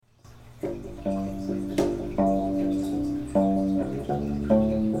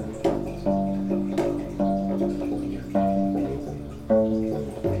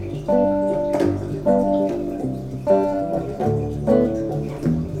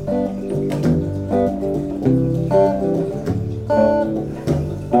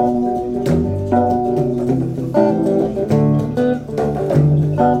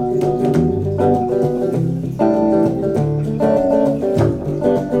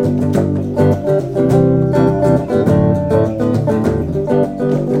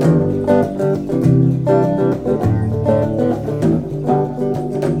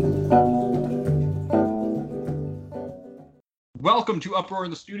Welcome to Uproar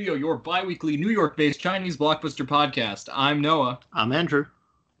in the Studio, your bi-weekly New York-based Chinese blockbuster podcast. I'm Noah. I'm Andrew.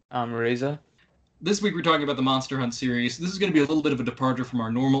 I'm Reza. This week we're talking about the Monster Hunt series. This is going to be a little bit of a departure from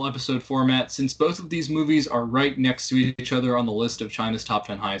our normal episode format. Since both of these movies are right next to each other on the list of China's top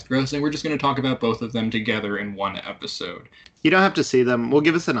 10 highest grossing, we're just going to talk about both of them together in one episode. You don't have to see them. We'll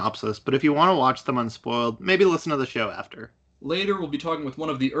give a synopsis, but if you want to watch them unspoiled, maybe listen to the show after. Later, we'll be talking with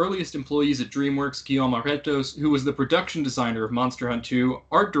one of the earliest employees at DreamWorks, Guillermo Arretos, who was the production designer of Monster Hunt 2,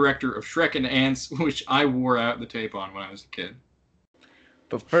 art director of Shrek and Ants, which I wore out the tape on when I was a kid.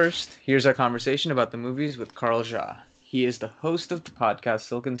 But first, here's our conversation about the movies with Carl Jha. He is the host of the podcast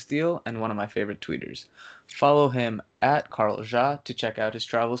Silk and Steel and one of my favorite tweeters. Follow him at Carl Jha to check out his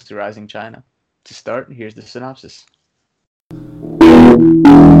travels to Rising China. To start, here's the synopsis.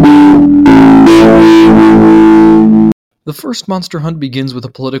 The first Monster Hunt begins with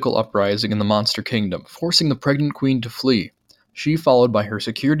a political uprising in the Monster Kingdom, forcing the pregnant queen to flee. She, followed by her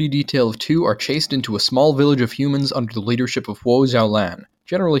security detail of 2, are chased into a small village of humans under the leadership of Wu Xiaolan,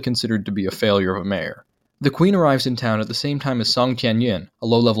 generally considered to be a failure of a mayor. The queen arrives in town at the same time as Song Tianyin, a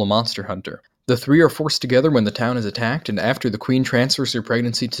low-level monster hunter. The 3 are forced together when the town is attacked, and after the queen transfers her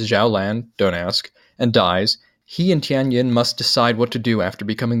pregnancy to Xiaolan, don't ask, and dies, he and Tianyin must decide what to do after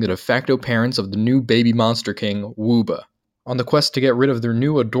becoming the de facto parents of the new baby monster king, Wuba. On the quest to get rid of their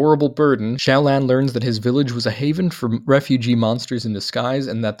new adorable burden, Xiaolan learns that his village was a haven for refugee monsters in disguise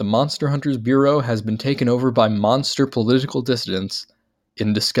and that the Monster Hunters Bureau has been taken over by monster political dissidents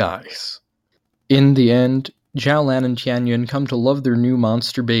in disguise. In the end, Xiaolan and Tianyin come to love their new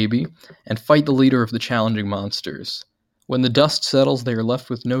monster baby and fight the leader of the challenging monsters. When the dust settles, they are left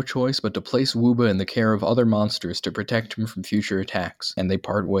with no choice but to place Wuba in the care of other monsters to protect him from future attacks, and they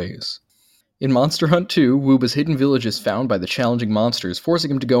part ways. In Monster Hunt 2, Wuba's hidden village is found by the challenging monsters, forcing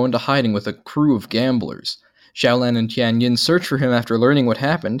him to go into hiding with a crew of gamblers. Xiaolan and Tianyin search for him after learning what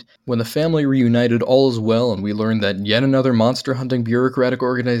happened. When the family reunited, all is well, and we learn that yet another monster-hunting bureaucratic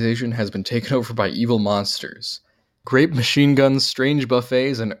organization has been taken over by evil monsters. Grape machine guns, strange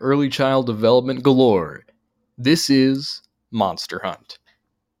buffets, and early child development galore. This is Monster Hunt.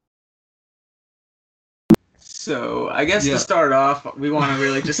 So, I guess to start off, we want to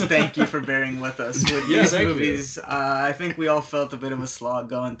really just thank you for bearing with us with these movies. I think we all felt a bit of a slog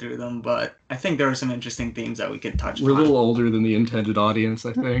going through them, but I think there are some interesting themes that we could touch on. We're a little older than the intended audience,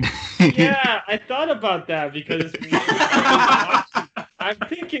 I think. Yeah, I thought about that because I'm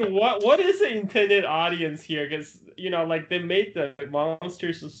thinking, what is the intended audience here? Because, like, they made the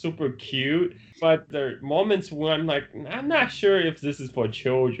monsters super cute, but there are moments when I'm like, I'm not sure if this is for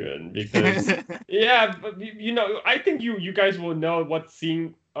children, because, yeah, but, I think you guys will know what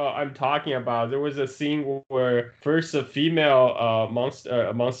scene I'm talking about. There was a scene where first a female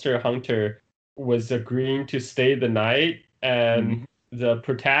monster hunter was agreeing to stay the night, and the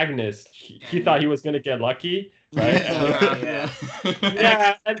protagonist, he thought he was going to get lucky. Right?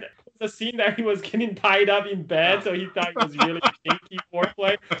 Yeah, and the scene that he was getting tied up in bed, so he thought it was really kinky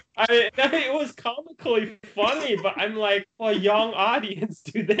foreplay. It was comically funny, but I'm like, for a young audience,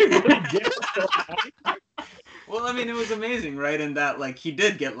 do they really get it? Well, I mean, it was amazing, right? In that, like, he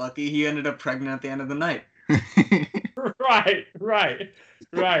did get lucky. He ended up pregnant at the end of the night. Right.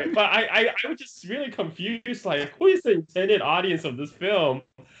 But I was just really confused, like, who is the intended audience of this film?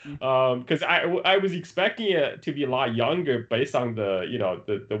 Because I was expecting it to be a lot younger based on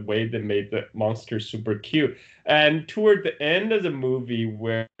the way they made the monsters super cute. And toward the end of the movie,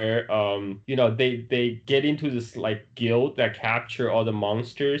 where they get into this like guild that capture all the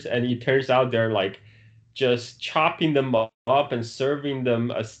monsters, and it turns out they're like just chopping them up and serving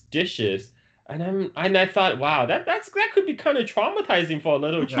them as dishes. And I thought, wow, that could be kind of traumatizing for a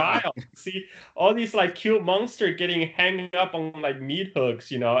little child. See all these like cute monsters getting hanging up on like meat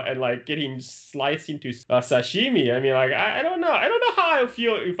hooks, and like getting sliced into sashimi. I mean, like I don't know how I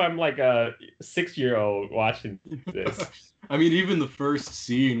feel if I'm like a 6-year-old watching this. I mean, even the first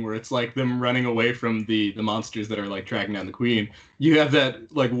scene where it's like them running away from the monsters that are like tracking down the queen, you have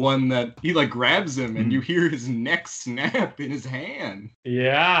that like one that he like grabs him and you hear his neck snap in his hand.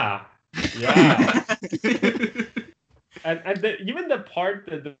 Yeah. And even the part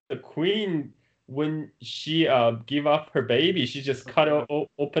that the queen, when she gave up her baby, she just cut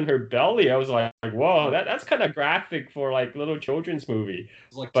open her belly. I was like, whoa, that's kind of graphic for like little children's movie.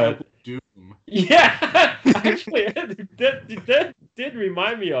 It's like But Temple of Doom. yeah, actually, that did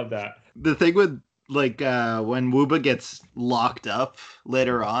remind me of that. The thing with like when Wooba gets locked up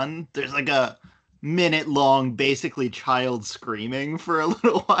later on, there's like a minute-long, basically child screaming for a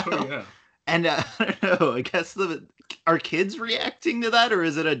little while. Oh yeah. And I don't know, I guess are kids reacting to that, or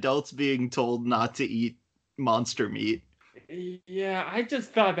is it adults being told not to eat monster meat? Yeah, I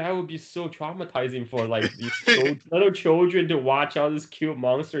just thought that would be so traumatizing for like these little children to watch all these cute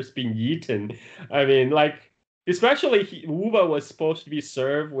monsters being eaten. I mean, like especially Wooba was supposed to be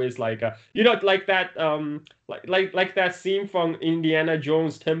served with like a like that like that scene from Indiana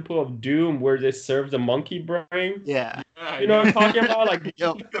Jones Temple of Doom where they serve the monkey brain. Yeah. You know what I'm talking about? Like,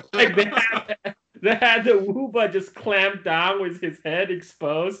 Yep. like they had the Wooba just clamped down with his head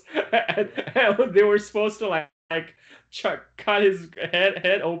exposed, and they were supposed to like cut his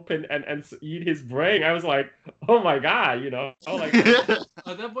head open and eat his brain. I was like, oh my god, like.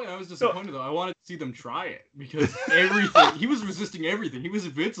 At that point, I was disappointed though. I wanted to see them try it because everything he was resisting everything. He was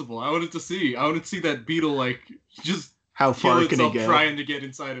invincible. I wanted to see that beetle like just How kill far can he itself go? trying to get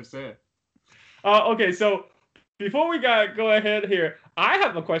inside of Seth. Okay, so before we go ahead here, I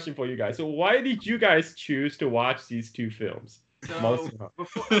have a question for you guys. So why did you guys choose to watch these two films?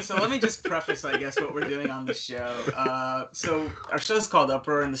 So let me just preface, I guess, what we're doing on the show. So our show's called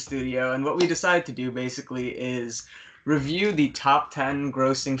Uproar in the Studio, and what we decided to do basically is review the top 10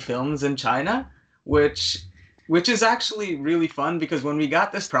 grossing films in China, which is actually really fun because when we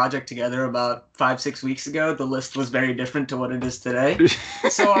got this project together about 5-6 weeks ago, the list was very different to what it is today.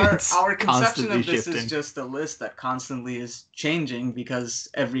 So our conception of this is just a list that constantly is changing because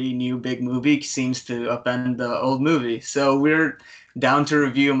every new big movie seems to upend the old movie. So we're down to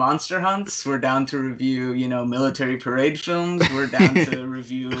review monster hunts. We're down to review, military parade films. We're down to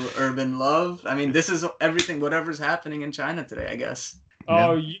review urban love. I mean, this is everything, whatever's happening in China today, I guess.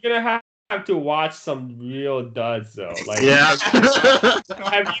 Oh, you're gonna have to watch some real duds though. Like, Yeah.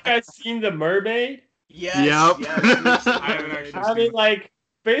 have you guys seen The Mermaid? Yes. Yep. Yes. I haven't actually I mean, like,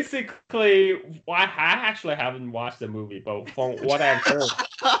 basically, I actually haven't watched the movie, but from what I've heard,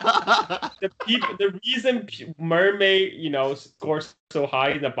 the reason Mermaid, scores so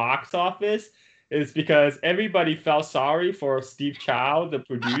high in the box office is because everybody felt sorry for Steve Chow, the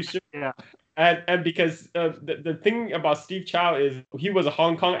producer. Yeah. And because the thing about Steve Chow is he was a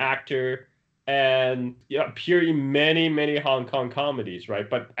Hong Kong actor and appeared in many, many Hong Kong comedies, right?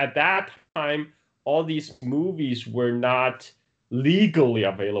 But at that time, all these movies were not legally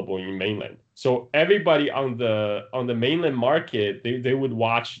available in mainland. So everybody on the mainland market, they would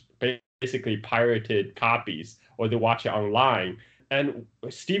watch basically pirated copies or they watch it online. And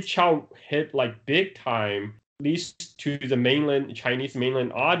Steve Chow hit like big time, at least to the Chinese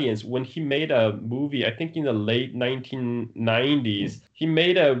mainland audience, when he made a movie, I think in the late 1990s, he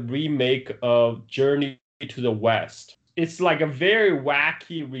made a remake of Journey to the West. It's like a very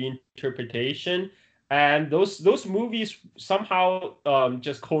wacky reinterpretation. And those movies somehow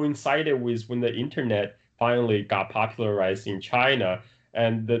just coincided with when the internet finally got popularized in China.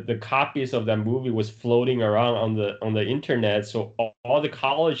 And the copies of that movie was floating around on the internet. So all the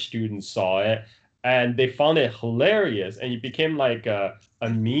college students saw it. And they found it hilarious, and it became like a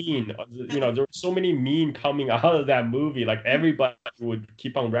meme. There were so many memes coming out of that movie. Like everybody would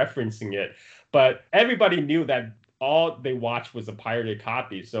keep on referencing it, but everybody knew that all they watched was a pirated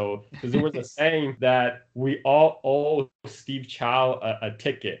copy. So because there was a saying that we all owe Steve Chow a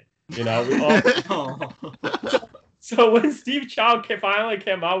ticket. We all. So when Steve Chow finally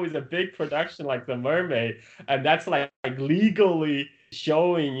came out with a big production like The Mermaid, and that's like legally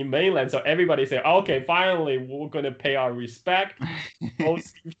showing in mainland, so everybody say, okay, finally we're gonna pay our respect, owe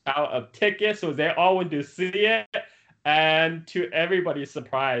Steve Chow a ticket, so they all went to see it, and to everybody's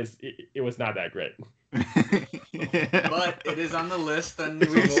surprise, it was not that great. But it is on the list, and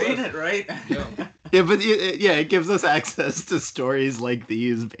we've seen it, right? Yeah, but it gives us access to stories like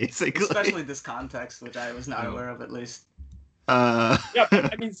these, basically. Especially this context, which I was not aware of, at least. Yeah,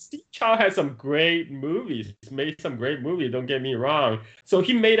 but I mean, Steve Chow has some great movies. He's made some great movies, don't get me wrong. So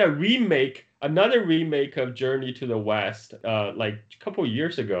he made another remake of Journey to the West, like a couple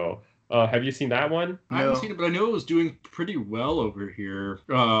years ago. Have you seen that one? I haven't seen it, but I know it was doing pretty well over here,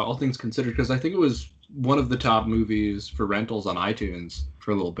 all things considered, because I think it was one of the top movies for rentals on iTunes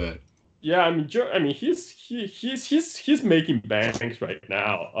for a little bit. Yeah, I mean, he's making banks right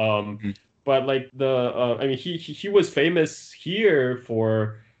now. But like I mean, he was famous here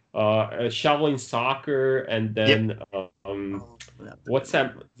for Shaolin Soccer, and then what's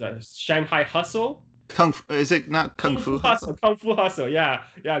that? The Shanghai Hustle. Is it not Kung Fu Hustle? Kung Fu Hustle. Yeah,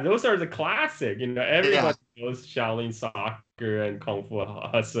 those are the classic. You know, everybody knows Shaolin Soccer and Kung Fu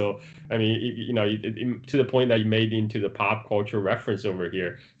Hustle. I mean, to the point that you made into the pop culture reference over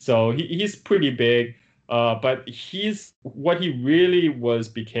here. So he's pretty big. But what he really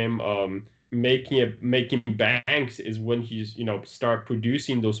became making banks is when he's start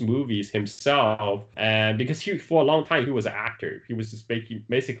producing those movies himself, and because for a long time he was an actor, he was just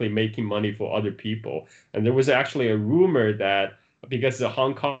basically making money for other people. And there was actually a rumor that because the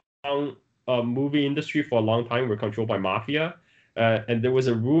Hong Kong movie industry for a long time were controlled by mafia, and there was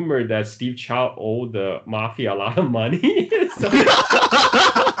a rumor that Steve Chow owed the mafia a lot of money. So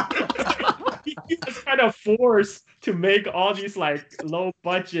he was kind of forced to make all these like low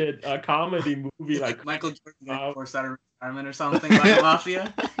budget comedy movie like Michael Jordan forced out of retirement or something by the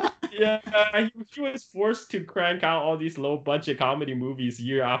mafia. Yeah, he was forced to crank out all these low budget comedy movies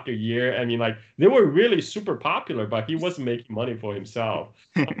year after year. I mean, like they were really super popular, but he wasn't making money for himself.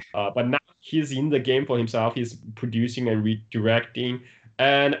 But now he's in the game for himself. He's producing and redirecting.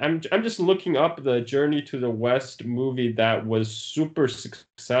 And I'm just looking up the Journey to the West movie that was super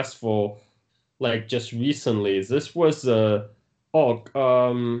successful, like just recently. This was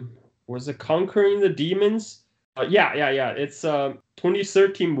was it Conquering the Demons? Yeah. It's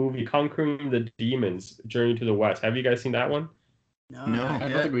 2013 movie, Conquering the Demons, Journey to the West. Have you guys seen that one? No. I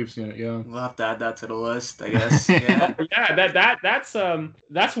don't think we've seen it. Yeah, we'll have to add that to the list, I guess. Yeah. Yeah, that's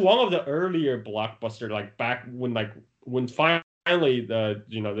one of the earlier blockbuster, like back when finally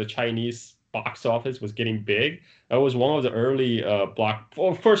the Chinese box office was getting big. That was one of the early of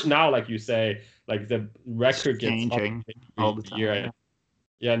course, now, like you say, like the record gets changing all the time. Year.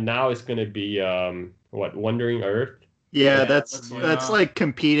 Yeah, now it's gonna be Wandering Earth. Yeah, that's like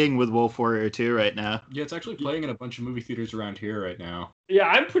competing with Wolf Warrior 2 right now. Yeah, it's actually playing in a bunch of movie theaters around here right now. Yeah,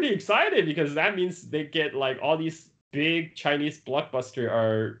 I'm pretty excited because that means they get like all these big Chinese blockbuster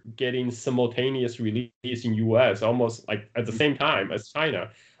are getting simultaneous release in US almost like at the same time as China,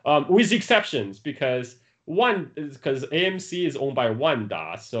 with exceptions because AMC is owned by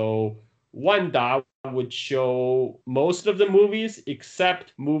Wanda, so Wanda would show most of the movies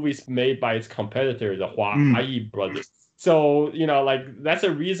except movies made by its competitor, the Huayi brothers. So, like that's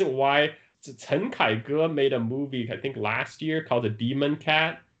a reason why Chen Kaige made a movie, I think last year, called The Demon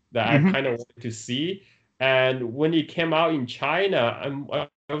Cat that I kind of wanted to see. And when it came out in China,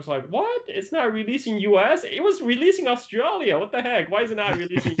 I was like, what? It's not releasing US? It was releasing Australia. What the heck? Why is it not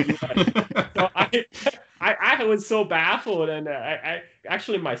releasing US? So I was so baffled. And I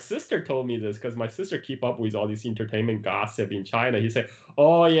actually, my sister told me this because my sister keep up with all this entertainment gossip in China. He said,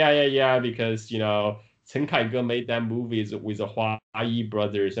 oh, yeah, because, Chen Kaige made that movie with the Huayi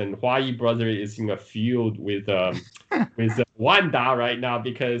brothers, and Huayi brother is in a feud with Wanda right now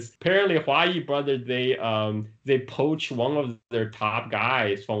because apparently Huayi brother they poached one of their top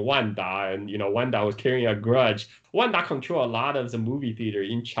guys from Wanda, and Wanda was carrying a grudge. Wanda control a lot of the movie theater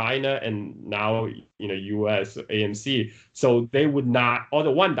in China and now US AMC, so they would not, all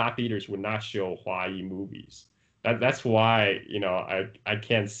the Wanda theaters would not show Huayi movies. That's why I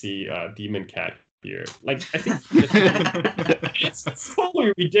can't see Demon Cat here. Like, I think it's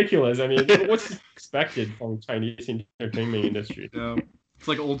totally ridiculous. I mean, what's expected from Chinese entertainment industry? Yeah. It's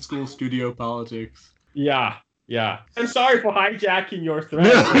like old school studio politics. Yeah. I'm sorry for hijacking your thread.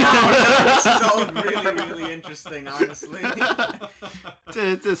 This is all really, really interesting, honestly.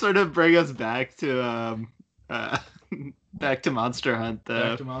 to sort of bring us back to Monster Hunt, though.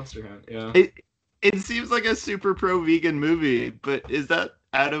 Back to Monster Hunt, yeah. It seems like a super pro-vegan movie, but is that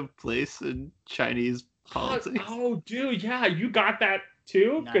out of place in Chinese politics? Oh, dude, yeah, you got that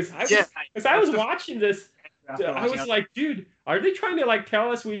too? Because I was watching this, I was like, dude, are they trying to like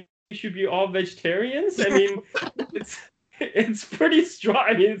tell us we should be all vegetarians? I mean, it's pretty strong.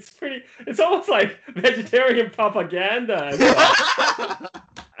 I mean, it's almost like vegetarian propaganda.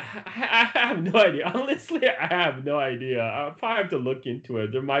 I have no idea. Honestly, I have no idea. I'll probably have to look into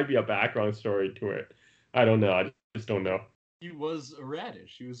it. There might be a background story to it. I don't know. I just don't know. He was a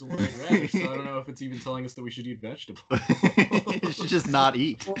radish. He was a white radish, so I don't know if it's even telling us that we should eat vegetables. You should just not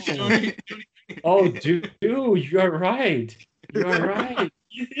eat. Oh, dude, you're right. You're right.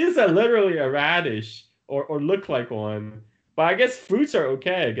 He is literally a radish, or look like one. But I guess fruits are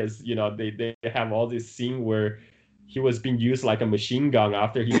okay because they have all this scene where he was being used like a machine gun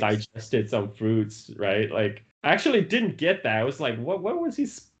after he digested some fruits, right? Like I actually didn't get that. I was like, what was he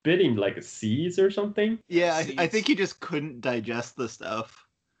spitting, like seeds or something? Yeah, I Seeds. think he just couldn't digest the stuff.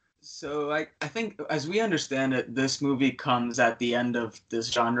 So I think, as we understand it, this movie comes at the end of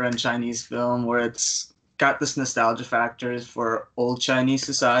this genre in Chinese film where it's got this nostalgia factors for old Chinese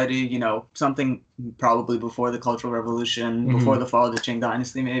society, you know, something probably before the Cultural Revolution, before the fall of the Qing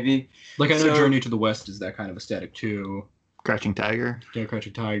Dynasty, maybe. Like I know So- Journey to the West is that kind of aesthetic too. Crouching Tiger. Yeah,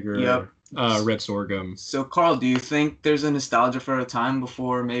 Crouching Tiger. Yep. Red Sorghum. So, Carl, do you think there's a nostalgia for a time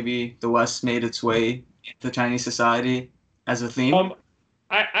before maybe the West made its way into Chinese society as a theme?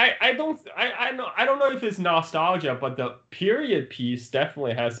 I don't know if it's nostalgia, but the period piece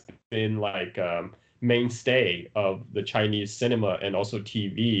definitely has been like mainstay of the Chinese cinema and also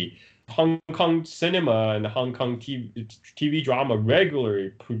TV. Hong Kong cinema and Hong Kong TV drama regularly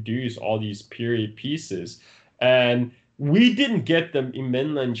produce all these period pieces, and we didn't get them in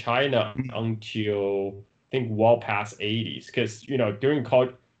mainland China until I think well past 80s, because during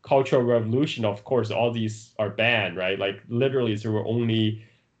Cultural Revolution, of course, all these are banned, right? Like literally, there were only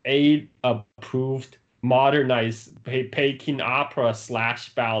 8 approved modernized Peking opera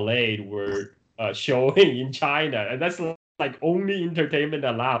 / ballet were showing in China, and that's like only entertainment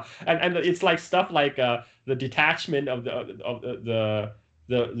allowed. And it's like stuff like the detachment of the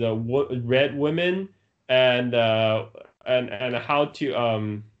red women and how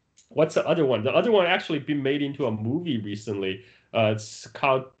to what's the other one? The other one actually been made into a movie recently. It's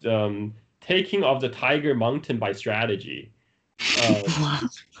called Taking of the Tiger Mountain by Strategy.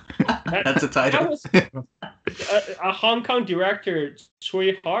 That's a title. That was a Hong Kong director,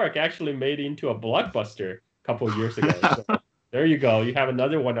 Tsui Hark, actually made it into a blockbuster a couple of years ago. So there you go. You have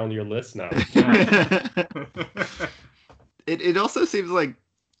another one on your list now. It also seems like,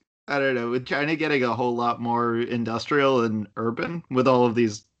 I don't know, with China getting a whole lot more industrial and urban with all of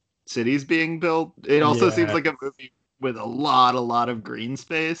these cities being built, it also seems like a movie with a lot of green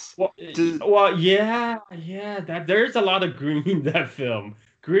space. Well, yeah. That there's a lot of green in that film.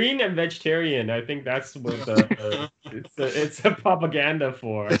 Green and vegetarian. I think that's what it's a propaganda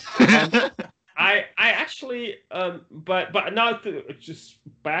for. I actually but now just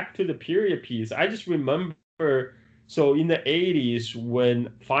back to the period piece. I just remember, so in the 80s when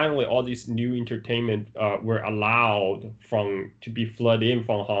finally all these new entertainment were allowed to be flooded in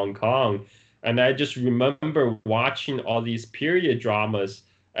from Hong Kong. And I just remember watching all these period dramas,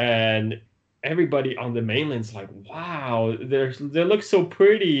 and everybody on the mainland's like, wow, they look so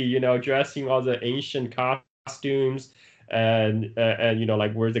pretty, dressing all the ancient costumes and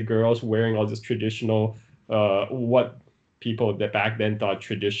like where the girls wearing all this traditional, what people that back then thought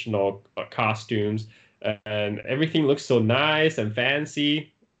traditional costumes, and everything looks so nice and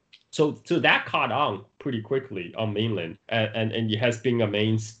fancy. So that caught on pretty quickly on mainland, and it has been a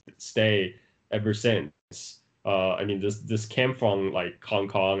mainstay ever since. I mean, this came from like Hong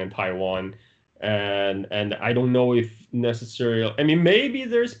Kong and Taiwan, and I don't know if necessarily. I mean, maybe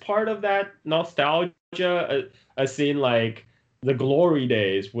there's part of that nostalgia, as in like the glory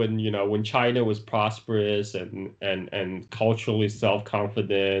days when China was prosperous and culturally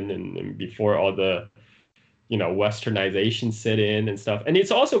self-confident, and before all the westernization set in and stuff. And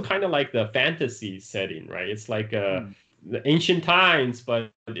it's also kind of like the fantasy setting, right? It's like the ancient times,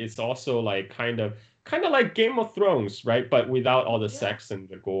 but it's also like kind of like Game of Thrones, right? But without all the sex and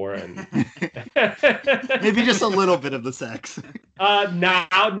the gore and maybe just a little bit of the sex.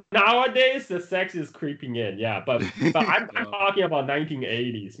 Nowadays the sex is creeping in, yeah. But I'm talking about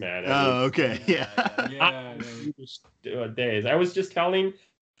 1980s, man. Oh, okay, yeah. Days. I was just telling.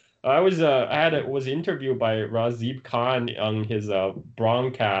 I was interviewed by Razib Khan on his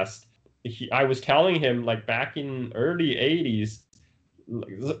broadcast. I was telling him, like, back in early 80s,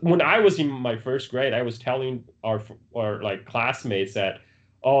 when I was in my first grade, I was telling our like classmates that,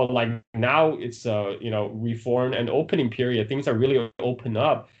 oh, like now it's reform and opening period, things are really open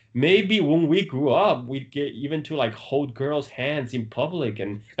up. Maybe when we grew up, we'd get even to like hold girls' hands in public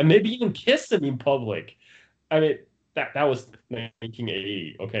and maybe even kiss them in public. I mean, that was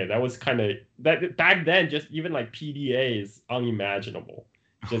 1980. Okay, that was kind of that back then. Just even like PDA is unimaginable.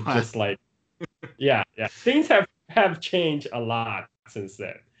 Just like, yeah. Things have changed a lot since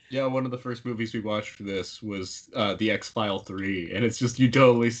then. Yeah, one of the first movies we watched for this was The X-File 3, and it's just you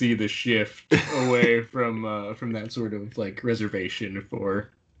totally see the shift away from that sort of like reservation for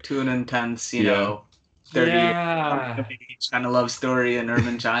too intense, 30 kind of love story in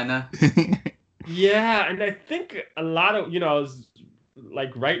urban China. Yeah, and I think a lot of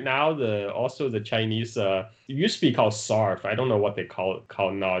like right now the Chinese it used to be called SARF. I don't know what they call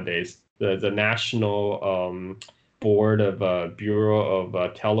it nowadays. The national board of Bureau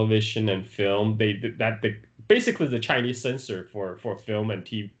of Television and Film. Basically the Chinese censor for film and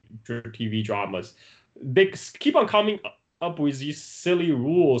TV dramas. They keep on coming up with these silly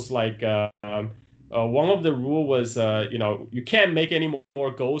rules like one of the rule was you can't make any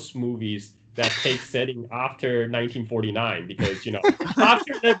more ghost movies that take setting after 1949 because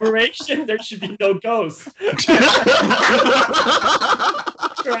after liberation there should be no ghosts.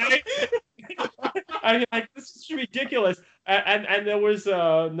 Right? I mean, like, this is ridiculous. And there was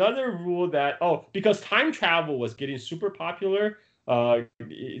another rule that because time travel was getting super popular,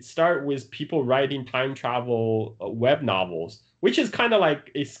 it started with people writing time travel web novels, which is kind of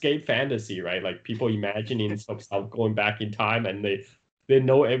like escape fantasy, right? Like people imagining stuff going back in time, and they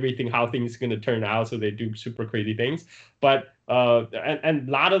know everything, how things are going to turn out, so they do super crazy things. But and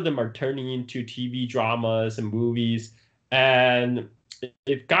a lot of them are turning into TV dramas and movies, and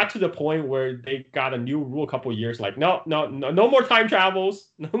it got to the point where they got a new rule a couple of years, like no more time travels,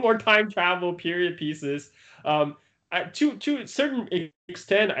 no more time travel period pieces. To a certain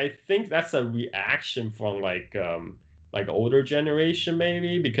extent, I think that's a reaction from like older generation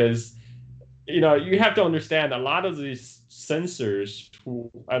maybe, because you have to understand a lot of these censors,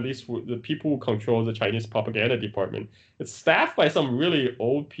 who at least the people who control the Chinese propaganda department, it's staffed by some really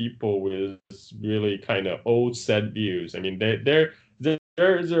old people with really kind of old set views. I mean, their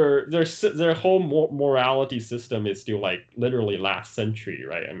whole morality system is still like literally last century,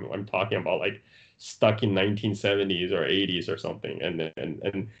 right? I mean, I'm talking about like stuck in 1970s or 80s or something, and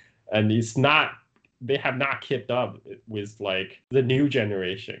it's not. They have not kept up with like the new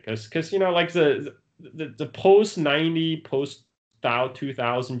generation, because like the post 90 post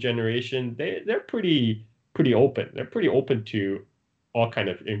 2000 generation, they're pretty open. They're pretty open to all kind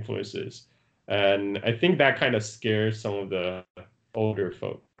of influences, and I think that kind of scares some of the older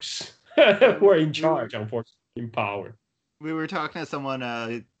folks who are in charge, unfortunately, in power. We were talking to someone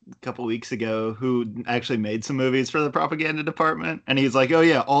a couple weeks ago who actually made some movies for the propaganda department, and he's like, "Oh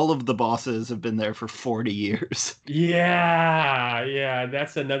yeah, all of the bosses have been there for 40 years." Yeah,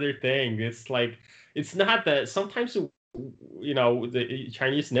 that's another thing. It's like, it's not that sometimes the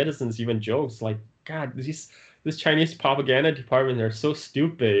Chinese netizens even jokes like, God, this Chinese propaganda department, they're so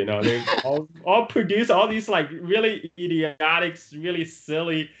stupid. They all produce all these like really idiotic, really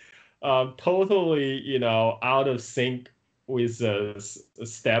silly, totally out of sync with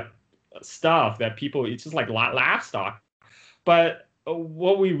stuff that people, it's just like laugh stock. But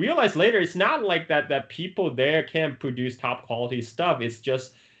what we realized later, it's not like that people there can't produce top quality stuff. It's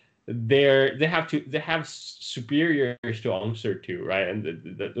just they have superiors to answer to, right?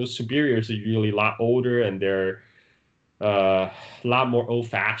 And those superiors are usually a lot older, and they're a lot more old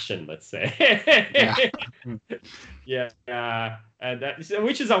fashioned, let's say. Yeah, and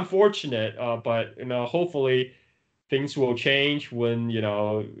which is unfortunate, but hopefully things will change when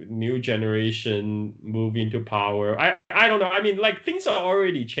new generation move into power. I don't know. I mean, like, things are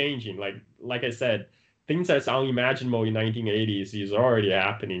already changing. Like I said, things that's unimaginable in 1980s is already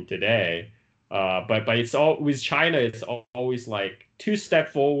happening today. But it's all with China. It's always like 2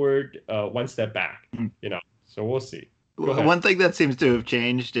 steps forward, 1 step back. So we'll see. One thing that seems to have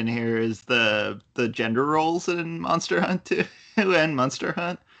changed in here is the gender roles in Monster Hunt 2 and Monster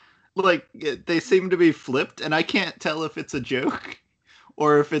Hunt. Like, they seem to be flipped, and I can't tell if it's a joke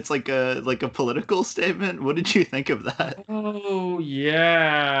or if it's like a political statement. What did you think of that? Oh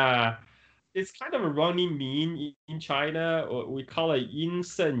yeah, it's kind of a running meme in China. We call it yin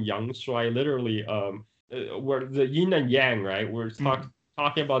sen yang shuai, literally where the yin and yang, right? We're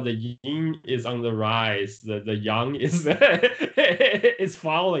talking about the yin is on the rise, the yang is is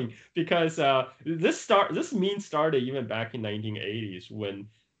falling, because this meme started even back in 1980s when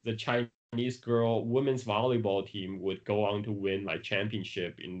the Chinese women's volleyball team would go on to win like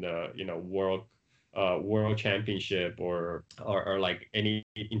championship in the world championship or like any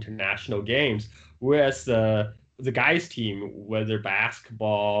international games, whereas the guys team, whether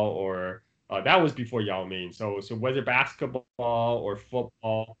basketball or that was before Yao Ming. So whether basketball or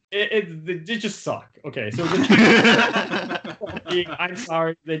football, they just suck. Okay, so I'm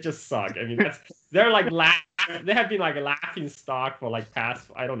sorry, they just suck. I mean, they're like they have been like a laughing stock for like past,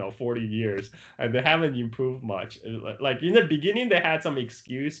 I don't know, 40 years, and they haven't improved much. Like in the beginning, they had some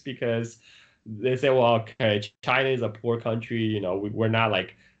excuse because they say, well, okay, China is a poor country. We're not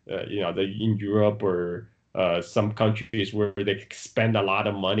like in Europe or some countries where they spend a lot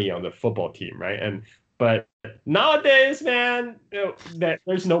of money on the football team, right? But nowadays, man,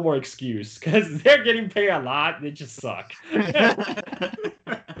 there's no more excuse because they're getting paid a lot. They just suck.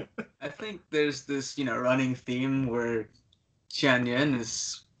 I think there's this running theme where Tianyan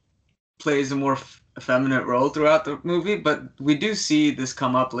is plays a more effeminate role throughout the movie, but we do see this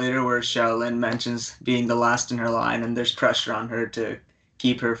come up later where Xiaolin mentions being the last in her line and there's pressure on her to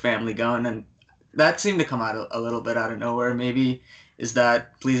keep her family going, and that seemed to come out a little bit out of nowhere. Maybe is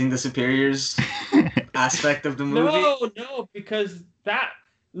that pleasing the superiors aspect of the movie? No, because that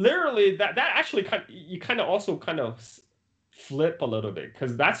literally that actually you kind of also kind of flip a little bit,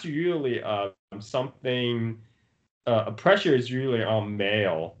 because that's usually something pressure is usually on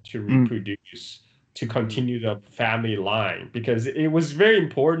male to reproduce, to continue the family line, because it was very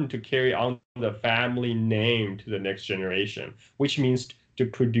important to carry on the family name to the next generation, which means to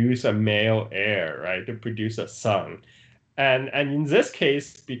produce a male heir, right? To produce a son. And in this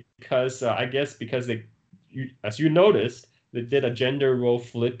case, because I guess because as you noticed, they did a gender role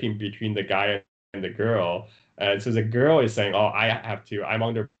flipping between the guy and the girl, and so the girl is saying, "Oh, I'm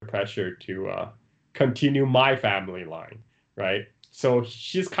under pressure to continue my family line," right? So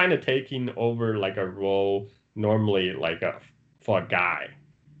she's kind of taking over like a role normally like for a guy,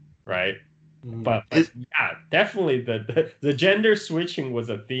 right? But yeah, definitely the gender switching was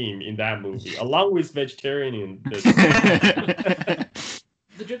a theme in that movie, along with vegetarian.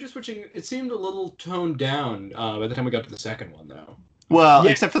 The gender switching, it seemed a little toned down by the time we got to the second one, though. Well,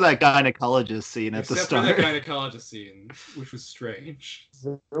 yeah. Except for that gynecologist scene at the start. Except for that gynecologist scene, which was strange.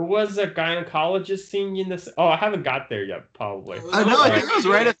 There was a gynecologist scene in this. Oh, I haven't got there yet, probably. No, I think it was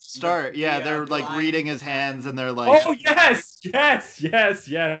right at the start. Yeah, they're like reading his hands, and they're like, "Oh yes." He has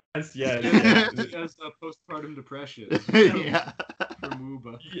postpartum depression. Yeah. From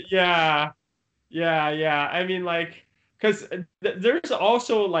Uba. Yeah. I mean, like, because there's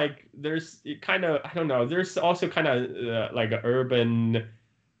also like there's kind of, I don't know. There's also kind of like an urban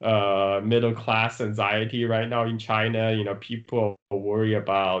middle class anxiety right now in China. You know, people worry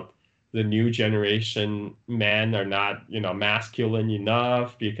about the new generation men are not, you know, masculine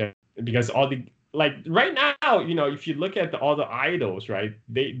enough because all the, like, right now, you know, if you look at all the idols, right,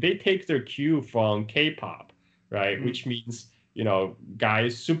 they take their cue from K-pop, right, which means, you know,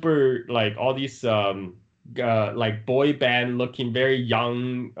 guys super like all these like boy band looking very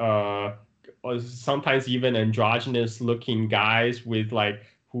young, or sometimes even androgynous looking guys with like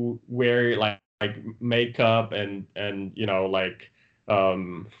who wear like makeup and you know, like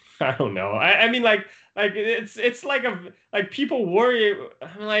I don't know. I mean like it's like people worry.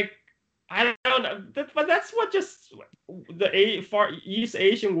 I'm like, I don't know, but that's what just the Far East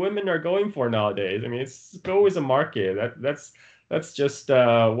Asian women are going for nowadays. I mean, it's go with the market. That's just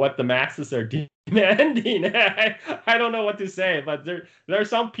what the masses are demanding. I don't know what to say, but there are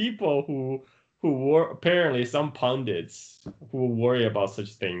some people who were apparently some pundits who worry about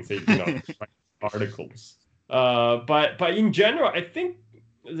such things. They, you know, write articles. But in general, I think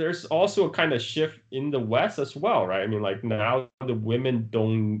there's also a kind of shift in the West as well, right? I mean, like now the women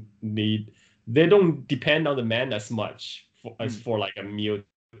don't depend on the men as much as for like a meal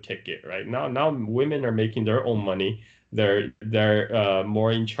ticket, right? Now women are making their own money. They're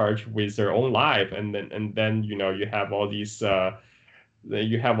more in charge with their own life, and then you know you have all these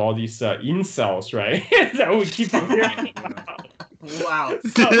incels, right? That we keep on hearing about. Wow.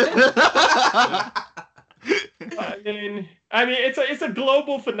 I mean, it's a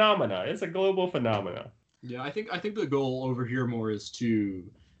global phenomena. It's a global phenomena. Yeah, I think the goal over here more is to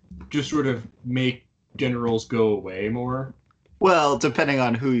just sort of make gender roles go away more. Well, depending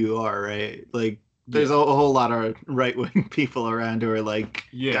on who you are, right? Like, there's a whole lot of right-wing people around who are like,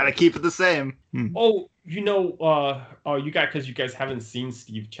 gotta keep it the same. Oh, you know, you guys haven't seen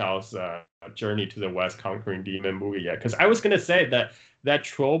Steve Chow's Journey to the West Conquering Demon movie yet. Because I was gonna say that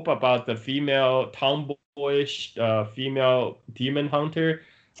trope about the female tomboyish female demon hunter,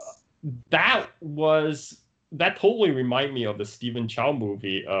 that totally reminded me of the Stephen Chow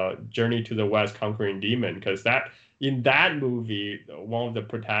movie, Journey to the West Conquering Demon, because in that movie, one of the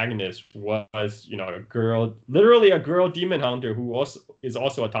protagonists was, you know, literally a girl demon hunter who is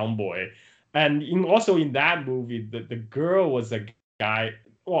also a tomboy. And also in that movie, the girl was a guy.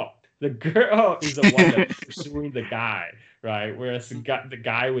 Well, the girl is the one that's pursuing the guy, right? Whereas the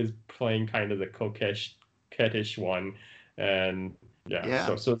guy was playing kind of the coquettish one. And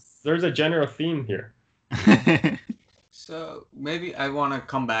so there's a general theme here. So maybe I want to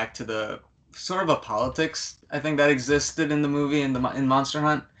come back to the sort of a politics I think that existed in the movie in Monster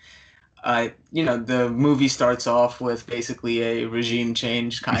Hunt. You know, the movie starts off with basically a regime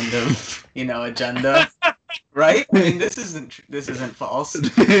change kind of, you know, agenda, right? I mean, this isn't false,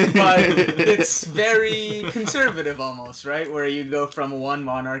 but it's very conservative almost, right? Where you go from one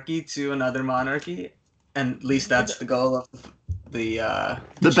monarchy to another monarchy, and at least that's the goal of the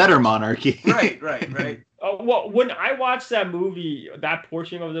better monarchy. right. Well, when I watched that movie, that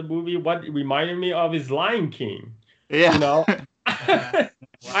portion of the movie, what it reminded me of is Lion King. Yeah. You know, Yeah.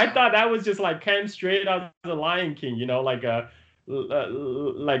 I thought that was just like came straight out of the Lion King. You know, like a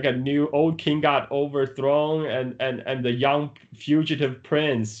new old king got overthrown, and the young fugitive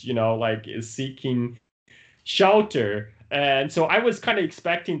prince, you know, like is seeking shelter. And so I was kind of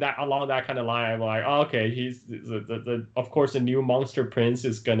expecting that along that kind of line. I'm like, oh, okay, he's of course the new monster prince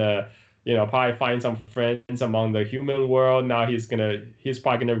is gonna, you know, probably find some friends among the human world. Now he's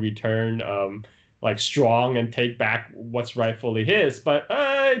probably gonna return like strong and take back what's rightfully his. But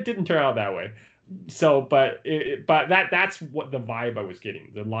it didn't turn out that way. So, but that's what the vibe I was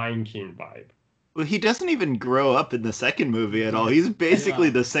getting, the Lion King vibe. Well, he doesn't even grow up in the second movie at all. He's basically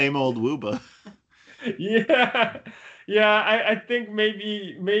the same old Wooba. Yeah, I think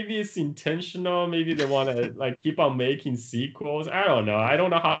maybe it's intentional. Maybe they want to like keep on making sequels. I don't know. I don't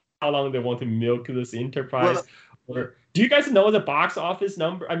know how long they want to milk this enterprise. Or do you guys know the box office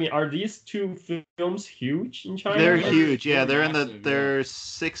number? I mean, are these two films huge in China? They're huge. Yeah, they're massive, they're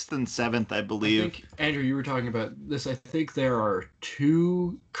 6th and 7th, I believe. I think, Andrew, you were talking about this. I think there are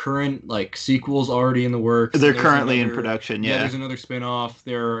 2 current like sequels already in the works. They're currently in production. Yeah, there's another spin-off.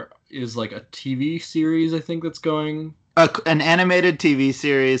 There is like a TV series I think that's going. An animated TV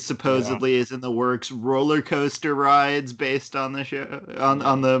series supposedly is in the works. Roller coaster rides based on the show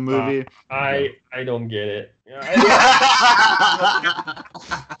on the movie. I don't get it.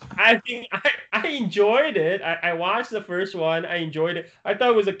 I think I enjoyed it. I watched the first one. I enjoyed it. I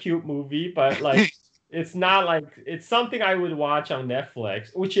thought it was a cute movie, but like it's not like it's something I would watch on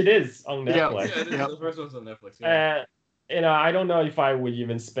Netflix, which it is on Netflix. Yeah, it is. The first one's on Netflix. Yeah. You know, I don't know if I would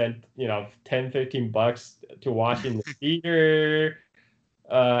even spend, you know, $10-15 to watch in the theater.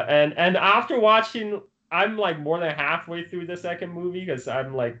 And after watching, I'm like more than halfway through the second movie because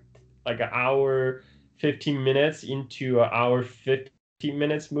I'm like an hour 15 minutes into an hour 15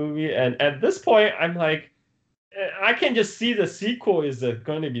 minutes movie, and at this point I'm like, I can just see the sequel is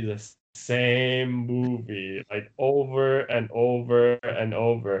going to be the same movie like over and over and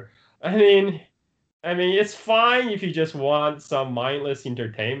over. I mean, it's fine if you just want some mindless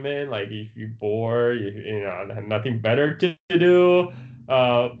entertainment, like if you're bored, you know, have nothing better to do.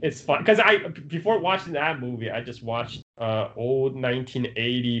 It's fun because before watching that movie, I just watched old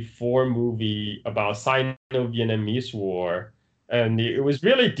 1984 movie about Sino-Vietnamese War, and it was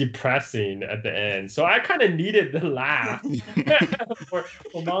really depressing at the end. So I kind of needed the laugh for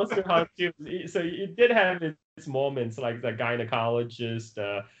Monster Hunt 2. So it did have its moments, like the gynecologist.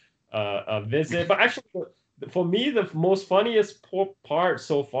 Visit, but actually, for me, the most funniest part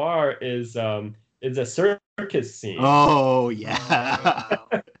so far is a circus scene. Oh yeah. Oh,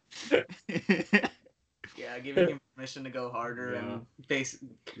 wow. Yeah, giving him permission to go harder and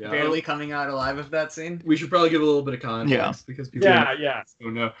barely coming out alive of that scene. We should probably give a little bit of context because people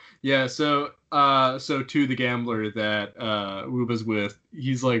don't know. Yeah, so to the gambler that Wooba's with,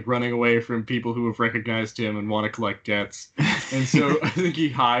 he's like running away from people who have recognized him and want to collect debts. And so I think he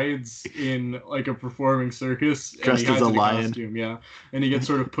hides in like a performing circus dressed as a lion. Costume, yeah. And he gets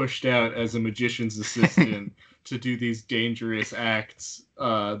sort of pushed out as a magician's assistant to do these dangerous acts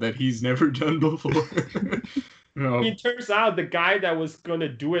that he's never done before. It turns out the guy that was going to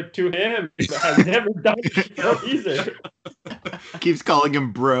do it to him has never done it either. Keeps calling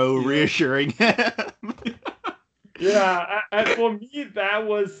him bro, reassuring him. Yeah, and for me, that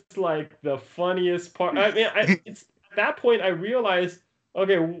was like the funniest part. I mean, it's at that point I realized,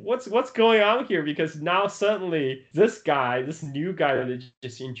 okay, what's going on here? Because now suddenly this new guy that they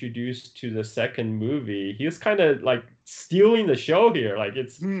just introduced to the second movie, he's kind of like stealing the show here. Like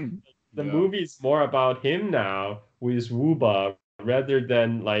it's the movie is more about him now with Wooba rather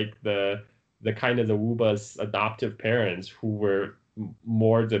than like the kind of the Wooba's adoptive parents who were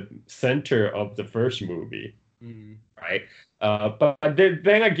more the center of the first movie, right? But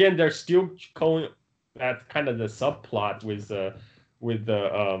then again, they're still going at kind of the subplot with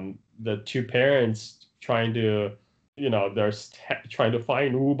the two parents trying to, you know, they're trying to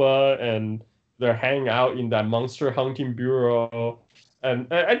find Wooba and they're hanging out in that monster hunting bureau, and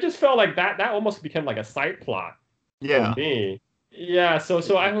I just felt like that almost became like a side plot for me. Yeah, so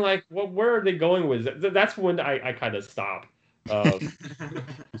I'm like, where are they going with it? That's when I kind of stopped.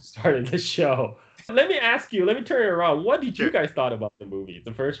 Started the show. Let me turn it around. What did you guys thought about the movie,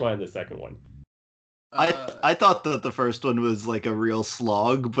 the first one and the second one? I thought that the first one was like a real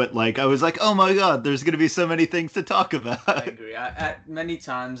slog, but like I was like, oh my god, there's gonna be so many things to talk about. I agree. At many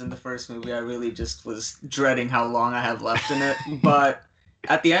times in the first movie, I really just was dreading how long I have left in it. But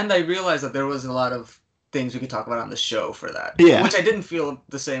at the end, I realized that there was a lot of things we could talk about on the show for that. Yeah. Which I didn't feel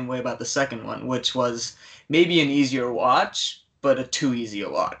the same way about the second one, which was maybe an easier watch, but a too easy a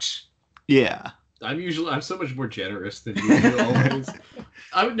watch. Yeah. I'm so much more generous than you always.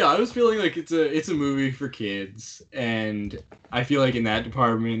 I was feeling like it's a movie for kids, and I feel like in that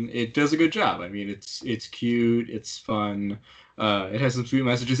department it does a good job. I mean, it's cute, it's fun, it has some sweet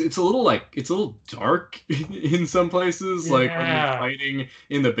messages. It's a little dark in some places, like when they're fighting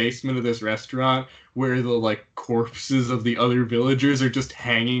in the basement of this restaurant where the like corpses of the other villagers are just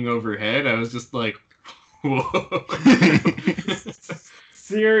hanging overhead. I was just like, whoa.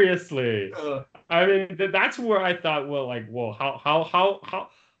 Seriously. I mean, that's where I thought, well,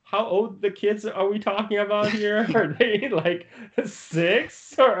 how old the kids are we talking about here? Are they like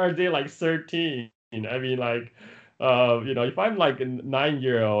 6 or are they like 13? I mean, like, if I'm like a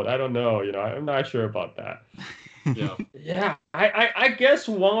 9-year-old, I don't know. I'm not sure about that. Yeah. Yeah. I guess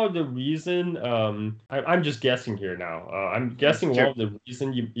one of the reason, I'm just guessing here now. I'm guessing one of the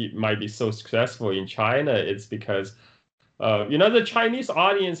reason it might be so successful in China is because the Chinese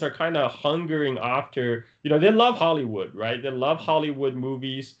audience are kind of hungering after, they love Hollywood, right? They love Hollywood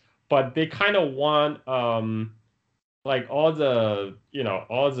movies, but they kind of want like all the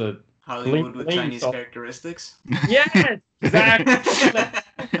Hollywood with Chinese characteristics. Yes,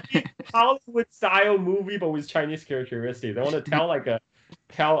 exactly. Hollywood style movie, but with Chinese characteristics. They want to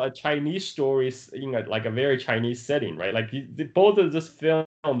tell a Chinese story in a very Chinese setting, right? Like both of these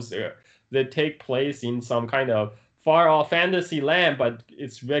films that take place in some kind of far off fantasy land, but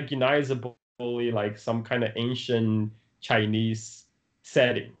it's recognizably like some kind of ancient Chinese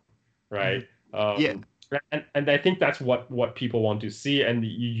setting, right? Yeah. And I think that's what people want to see, and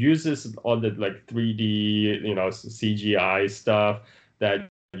you use this all the like 3D, CGI stuff that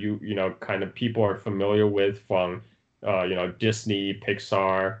kind of people are familiar with from Disney,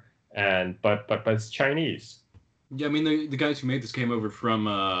 Pixar, but it's Chinese. Yeah, I mean the guys who made this came over from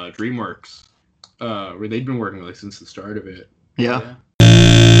DreamWorks. Where they'd been working like since the start of it. Yeah.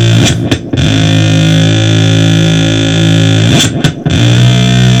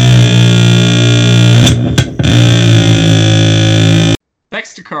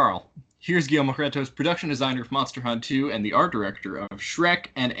 Thanks to Carl. Here's Guillermo Retos, production designer of Monster Hunt 2 and the art director of Shrek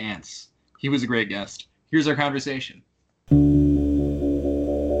and Ants. He was a great guest. Here's our conversation.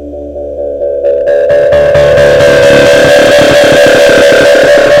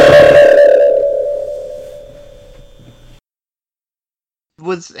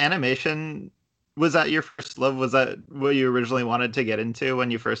 Was animation, was that your first love? Was that what you originally wanted to get into when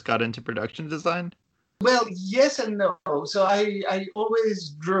you first got into production design? Well, yes and no. So I always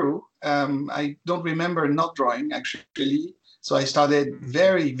drew. I don't remember not drawing, actually. So I started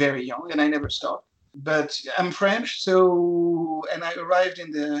very, very young, and I never stopped. But I'm French, and I arrived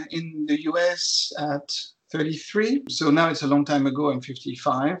in the US at 33. So now it's a long time ago. I'm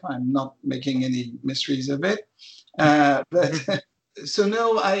 55. I'm not making any mysteries of it. But so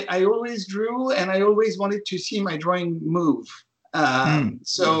no, I always drew, and I always wanted to see my drawing move.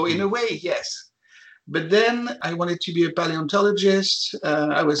 So in a way, yes. But then I wanted to be a paleontologist.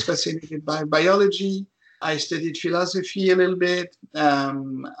 I was fascinated by biology. I studied philosophy a little bit.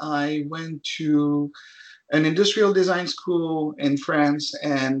 I went to an industrial design school in France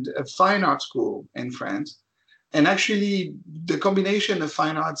and a fine art school in France. And actually, the combination of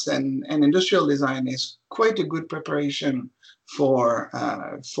fine arts and industrial design is quite a good preparation for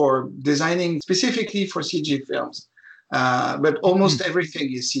designing specifically for CG films. But almost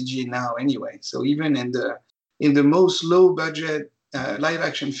everything is CG now anyway. So even in the most low budget live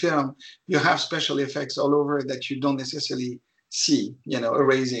action film, you have special effects all over that you don't necessarily see,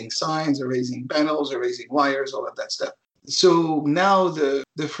 erasing signs, erasing panels, erasing wires, all of that stuff. So now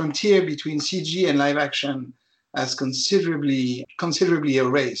the frontier between CG and live action has considerably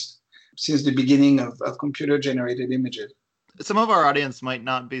erased since the beginning of computer generated images. Some of our audience might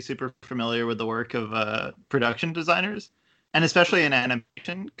not be super familiar with the work of production designers, and especially in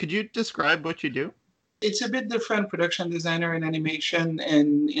animation. Could you describe what you do? It's a bit different, production designer in animation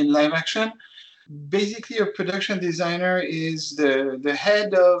and in live action. Basically, a production designer is the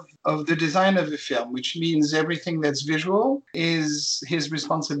head of the design of a film, which means everything that's visual is his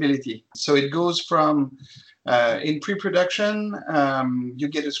responsibility. So it goes from in pre-production, you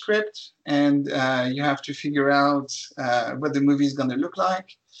get a script and you have to figure out what the movie is going to look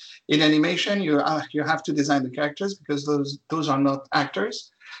like. In animation, you have to design the characters because those are not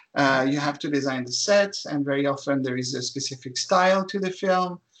actors. You have to design the sets, and very often there is a specific style to the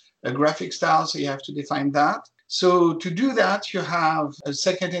film, a graphic style, so you have to define that. So to do that, you have a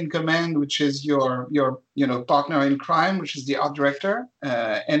second in command, which is your partner in crime, which is the art director,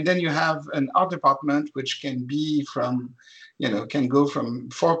 and then you have an art department, which can be can go from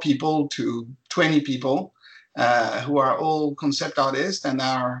 4 people to 20 people, who are all concept artists and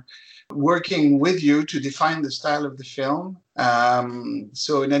are working with you to define the style of the film.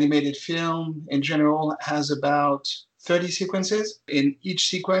 So an animated film in general has about 30 sequences. In each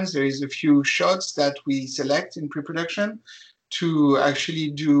sequence, there is a few shots that we select in pre-production to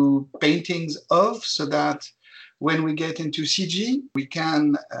actually do paintings of, so that when we get into CG, we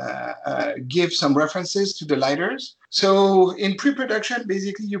can give some references to the lighters. So in pre-production,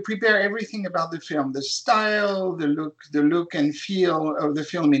 basically, you prepare everything about the film, the style, the look and feel of the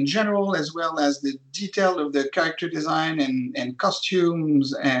film in general, as well as the detail of the character design and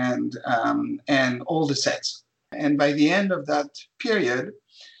costumes and all the sets. And by the end of that period,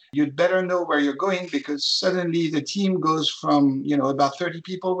 you'd better know where you're going, because suddenly the team goes from, about 30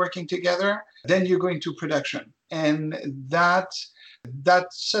 people working together, then you're going to production. And that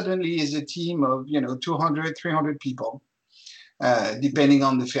suddenly is a team of, 200, 300 people, depending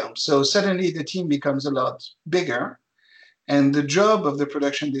on the film. So suddenly the team becomes a lot bigger. And the job of the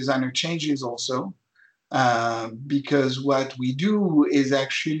production designer changes also. Because what we do is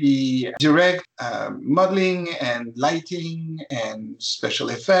actually direct modeling and lighting and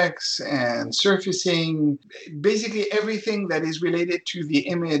special effects and surfacing, basically everything that is related to the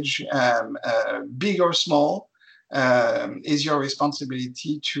image, big or small, is your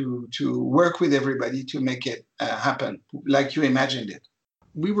responsibility to work with everybody to make it happen like you imagined it.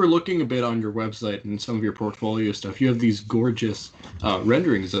 We were looking a bit on your website and some of your portfolio stuff. You have these gorgeous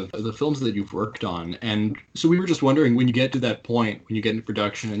renderings of the films that you've worked on. And so we were just wondering, when you get to that point, when you get into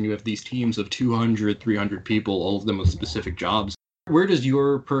production and you have these teams of 200, 300 people, all of them with specific jobs, where does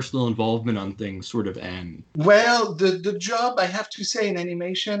your personal involvement on things sort of end? Well, the job, I have to say, in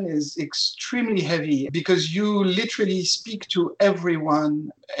animation is extremely heavy, because you literally speak to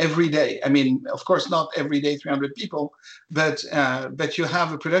everyone every day. I mean, of course, not every day 300 people, but you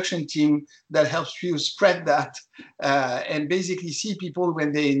have a production team that helps you spread that and basically see people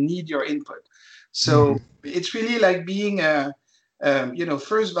when they need your input. So it's really like being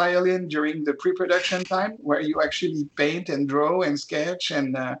first violin during the pre-production time, where you actually paint and draw and sketch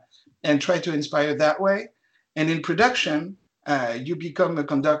and try to inspire that way. And in production, you become a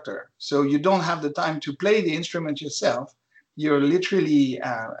conductor. So you don't have the time to play the instrument yourself. You're literally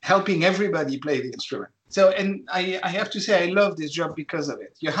helping everybody play the instrument. So, and I have to say, I love this job because of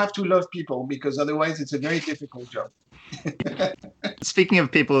it. You have to love people, because otherwise it's a very difficult job. Speaking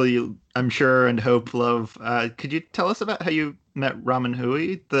of people you, I'm sure, and hope love, could you tell us about how you met Raman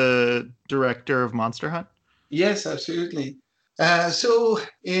Hui, the director of Monster Hunt? Yes, absolutely. So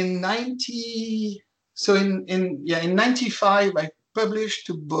in 95, I published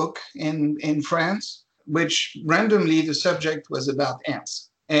a book in France, which randomly the subject was about ants.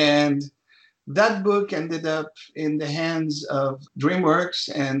 And that book ended up in the hands of DreamWorks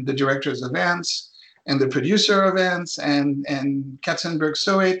and the directors of Ants and the producer of Ants, and Katzenberg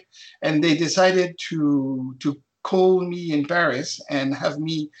saw it, and they decided to call me in Paris and have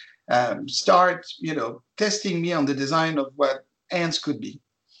me start, testing me on the design of what Ants could be.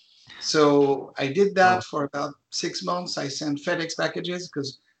 So I did that for about 6 months. I sent FedEx packages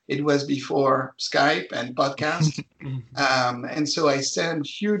because it was before Skype and podcast. And so I sent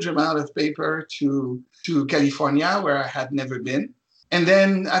huge amount of paper to California, where I had never been. And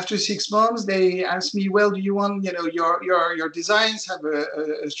then after 6 months, they asked me, well, do you want, your designs have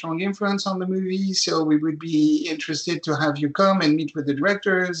a strong influence on the movie, so we would be interested to have you come and meet with the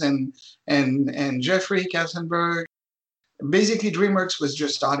directors and Jeffrey Katzenberg. Basically, DreamWorks was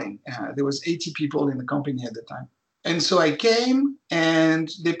just starting. There was 80 people in the company at the time. And so I came,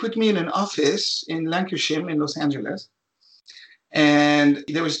 and they put me in an office in Lancashire in Los Angeles. And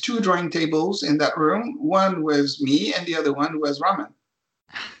there was 2 drawing tables in that room. One was me, and the other one was Raman.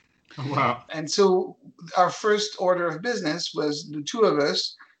 Wow. And so our first order of business was the 2 of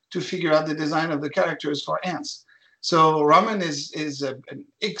us to figure out the design of the characters for Ants. So Raman is an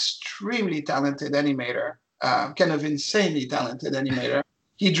extremely talented animator, kind of insanely talented animator.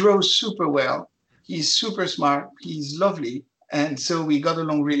 He draws super well. He's super smart. He's lovely. And so we got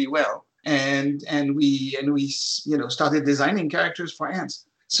along really well. And we started designing characters for Ants.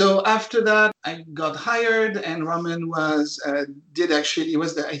 So after that, I got hired, and Raman was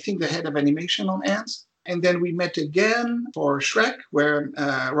the head of animation on Ants. And then we met again for Shrek, where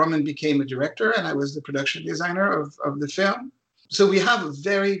Raman became a director, and I was the production designer of the film. So we have a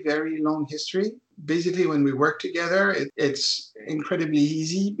very, very long history. Basically, when we work together, it's incredibly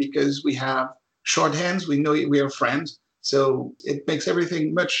easy, because we have shorthands. We know we are friends. So it makes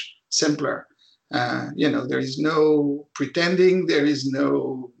everything much simpler. There is no pretending, there is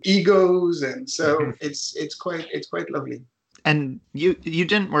no egos, and so it's quite lovely. And you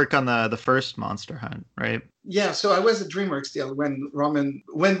didn't work on the first Monster Hunt, right? Yeah, so I was at DreamWorks still when Roman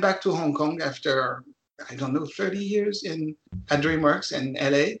went back to Hong Kong after, I don't know, 30 years at DreamWorks in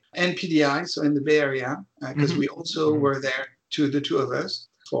LA and PDI, so in the Bay Area, because we also were there, the two of us,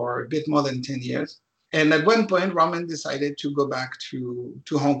 for a bit more than 10 years. And at one point, Roman decided to go back to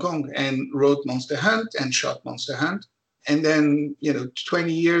Hong Kong and wrote Monster Hunt and shot Monster Hunt. And then,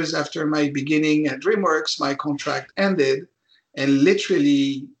 20 years after my beginning at DreamWorks, my contract ended. And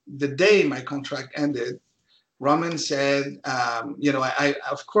literally the day my contract ended, Roman said, I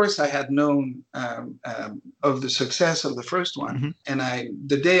of course I had known of the success of the first one. And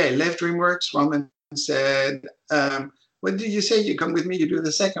the day I left DreamWorks, Roman said, what did you say? You come with me, you do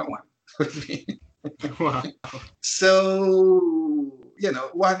the second one with me. Wow. So,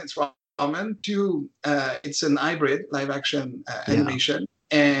 one, it's Roman. Two, it's an hybrid live action animation.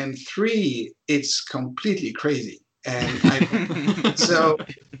 And three, it's completely crazy. And so,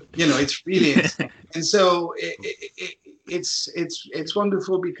 it's really insane. And so it's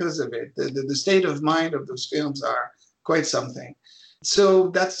wonderful because of it. The state of mind of those films are quite something. So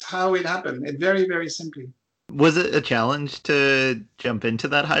that's how it happened. It very, very simply. Was it a challenge to jump into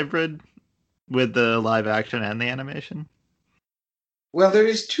that hybrid with the live action and the animation? Well, there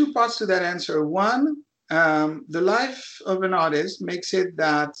is two parts to that answer. One, the life of an artist makes it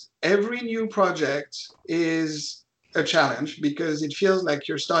that every new project is a challenge because it feels like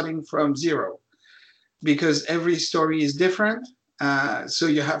you're starting from zero, because every story is different. So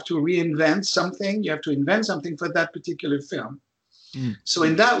you have to reinvent something. You have to invent something for that particular film. So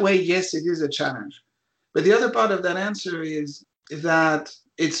in that way, yes, it is a challenge. But the other part of that answer is that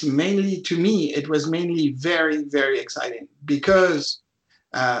it's mainly, to me, it was mainly very, very exciting because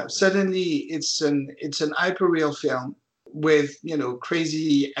suddenly it's an hyperreal film with,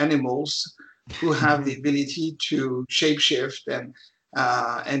 crazy animals who have the ability to shapeshift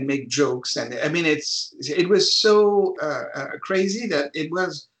and make jokes. And I mean, it was so crazy that it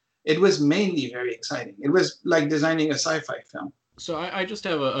was mainly very exciting. It was like designing a sci-fi film. So I just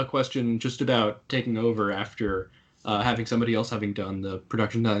have a question just about taking over after having somebody else having done the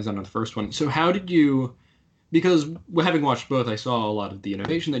production design on the first one. So how did you, because having watched both, I saw a lot of the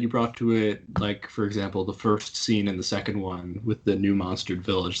innovation that you brought to it. Like, for example, the first scene in the second one with the new monstered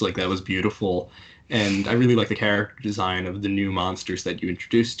village, like that was beautiful. And I really like the character design of the new monsters that you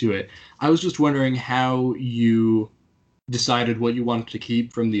introduced to it. I was just wondering how you decided what you wanted to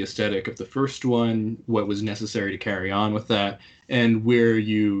keep from the aesthetic of the first one, what was necessary to carry on with that, and where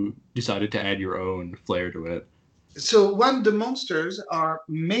you decided to add your own flair to it. So the monsters are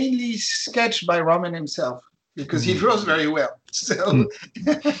mainly sketched by Roman himself because he draws very well. So,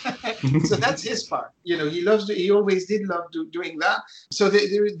 so that's his part. He always did love doing that. So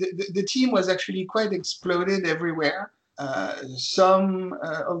the team was actually quite exploded everywhere. Some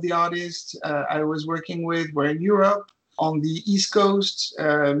of the artists I was working with were in Europe. On the East Coast,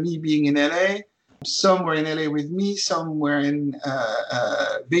 me being in LA, some were in LA with me, some were in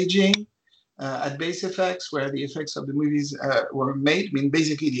Beijing at Base Effects, where the effects of the movies were made. I mean,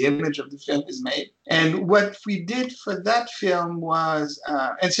 basically the image of the film is made. And what we did for that film was,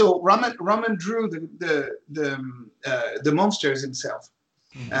 and so Roman drew the monsters himself,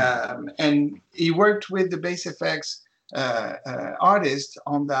 and he worked with the Base Effects artist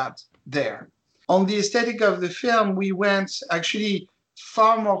on that there. On the aesthetic of the film, we went actually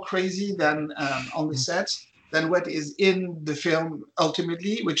far more crazy than on the sets than what is in the film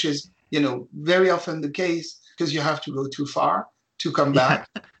ultimately, which is, very often the case because you have to go too far to come back.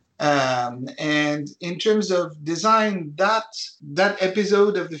 And in terms of design, that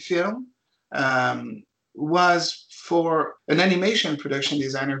episode of the film was for an animation production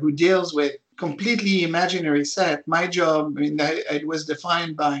designer who deals with completely imaginary set. My job, it was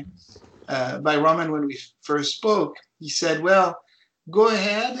defined by Roman when we first spoke. He said, well, go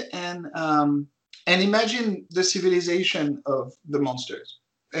ahead and imagine the civilization of the monsters.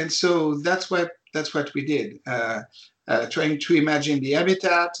 And so that's what we did, trying to imagine the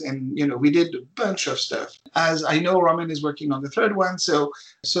habitat. And, we did a bunch of stuff. As I know, Roman is working on the third one. So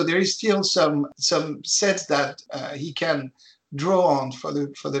there is still some sets that he can draw on for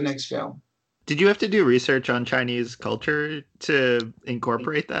the next film. Did you have to do research on Chinese culture to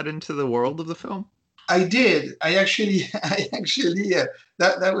incorporate that into the world of the film? I did. I actually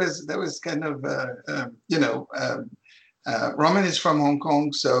that was kind of Roman is from Hong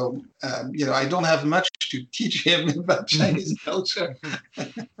Kong, so I don't have much to teach him about Chinese culture.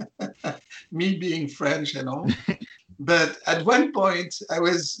 Me being French and all. But at one point, I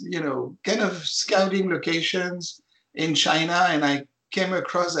was, kind of scouting locations in China, and I came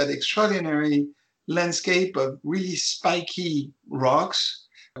across that extraordinary landscape of really spiky rocks,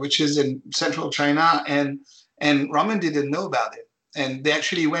 which is in central China, and Roman didn't know about it, and they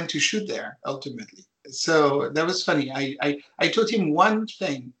actually went to shoot there ultimately. So that was funny. I taught him one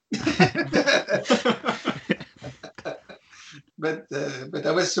thing, but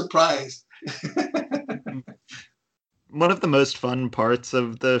I was surprised. One of the most fun parts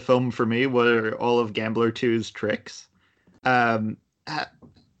of the film for me were all of Gambler 2's tricks. Can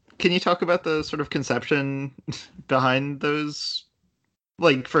you talk about the sort of conception behind those?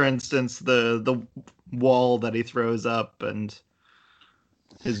 Like, for instance, the wall that he throws up and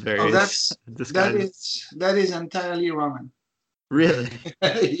his various disguises. That is entirely Roman. Really?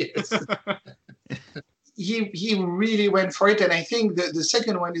 Yes. He really went for it, and I think the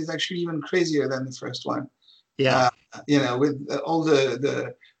second one is actually even crazier than the first one. Yeah. With all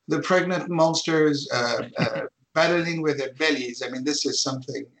the pregnant monsters battling with their bellies. I mean, this is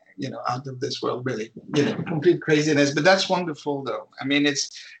something, out of this world, really. Complete craziness. But that's wonderful, though. I mean,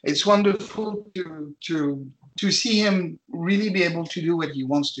 it's wonderful to see him really be able to do what he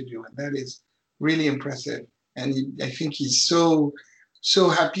wants to do, and that is really impressive. And I think he's so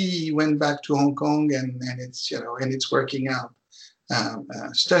happy he went back to Hong Kong, and it's and it's working out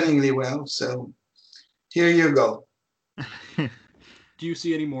stunningly well. So here you go. Do you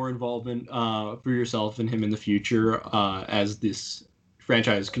see any more involvement for yourself and him in the future as this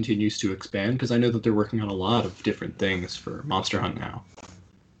franchise continues to expand? Because I know that they're working on a lot of different things for Monster Hunt now.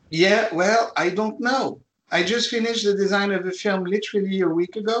 Yeah, well, I don't know. I just finished the design of the film literally a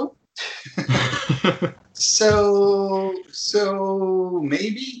week ago. So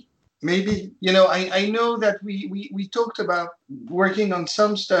maybe, I know that we talked about working on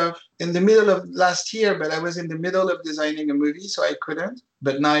some stuff in the middle of last year, but I was in the middle of designing a movie, so I couldn't.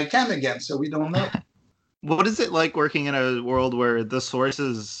 But now I can again, so we don't know. What is it like working in a world where the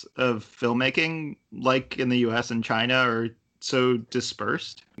sources of filmmaking, like in the US and China, are so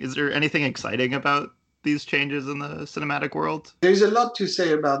dispersed? Is there anything exciting about these changes in the cinematic world? There's a lot to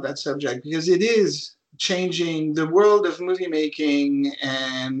say about that subject, because it is changing the world of movie making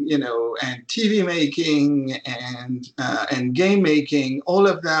and TV making and game making. All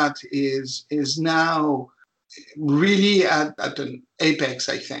of that is now really at an apex,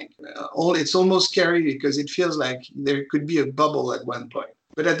 I think. It's almost scary because it feels like there could be a bubble at one point.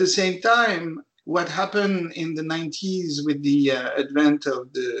 But at the same time, what happened in the 90s with the advent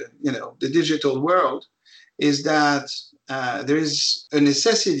of the digital world is that there is a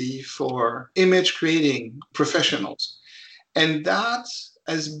necessity for image creating professionals. And that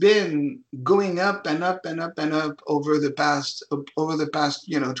has been going up and up and up and up over the past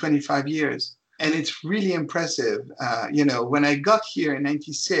 25 years. And it's really impressive. When I got here in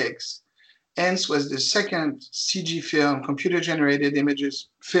 96, Ants was the second CG film, computer-generated images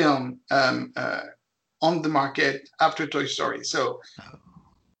film on the market after Toy Story. So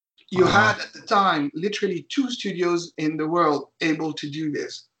you had at the time literally 2 studios in the world able to do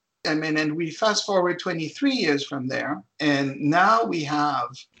this. And we fast forward 23 years from there, and now we have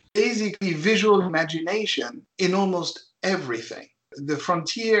basically visual imagination in almost everything. The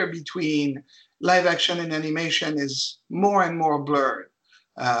frontier between live action and animation is more and more blurred.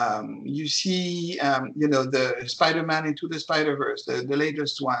 You see, the Spider-Man Into the Spider-Verse, the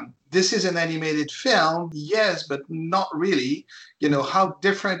latest one. This is an animated film, yes, but not really. How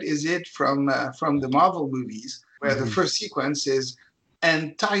different is it from the Marvel movies, where the first sequence is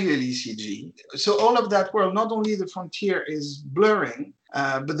entirely CG? So all of that world, not only the frontier is blurring,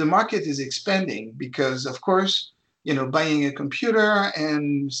 but the market is expanding because, of course, buying a computer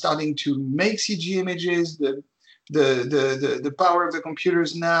and starting to make CG images, the power of the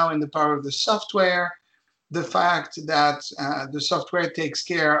computers now and the power of the software, the fact that the software takes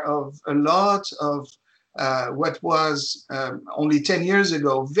care of a lot of what was only 10 years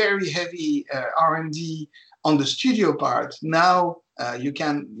ago very heavy R&D on the studio part. Now you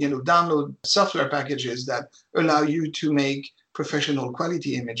can download software packages that allow you to make professional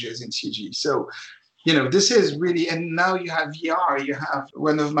quality images in CG. So this is really, and now you have VR. You have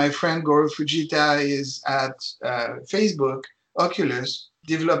one of my friend, Goro Fujita, is at Facebook, Oculus,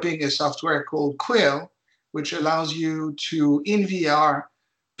 developing a software called Quill, which allows you to, in VR,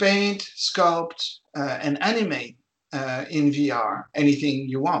 paint, sculpt, and animate in VR anything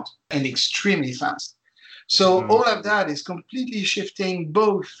you want, and extremely fast. So all of that is completely shifting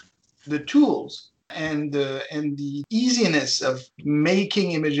both the tools and the easiness of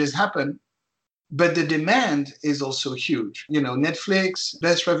making images happen. But the demand is also huge. Netflix,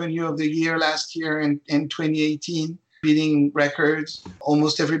 best revenue of the year last year in 2018, beating records.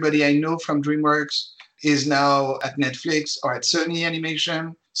 Almost everybody I know from DreamWorks is now at Netflix or at Sony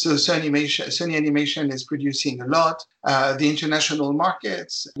Animation. So Sony Animation is producing a lot. The international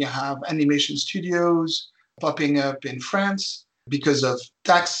markets, you have animation studios popping up in France because of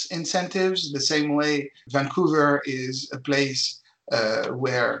tax incentives, the same way Vancouver is a place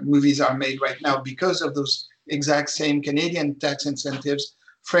where movies are made right now because of those exact same Canadian tax incentives.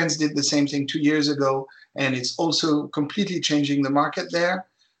 France did the same thing 2 years ago, and it's also completely changing the market there.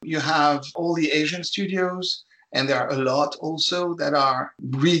 You have all the Asian studios, and there are a lot also that are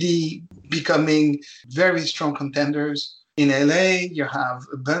really becoming very strong contenders. In LA, you have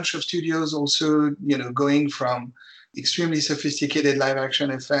a bunch of studios also, going from extremely sophisticated live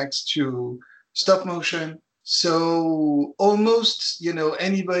action effects to stop motion. So almost,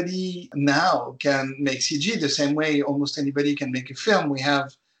 anybody now can make CG the same way almost anybody can make a film. We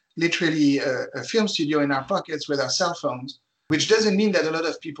have literally a film studio in our pockets with our cell phones, which doesn't mean that a lot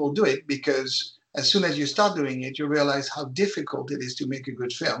of people do it, because as soon as you start doing it, you realize how difficult it is to make a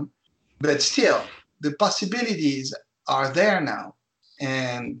good film. But still, the possibilities are there now.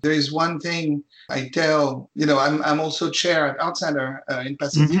 And there is one thing I tell, I'm also chair at Art Center in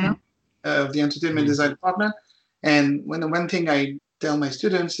Pasadena. Of the entertainment design department. And one thing I tell my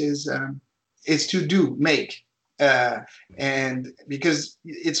students is make. And because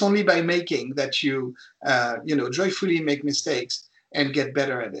it's only by making that you, joyfully make mistakes and get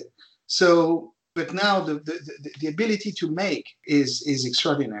better at it. So, but now the ability to make is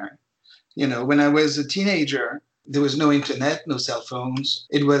extraordinary. When I was a teenager, there was no internet, no cell phones.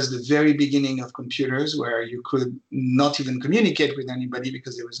 It was the very beginning of computers, where you could not even communicate with anybody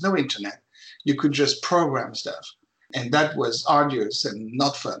because there was no internet. You could just program stuff. And that was arduous and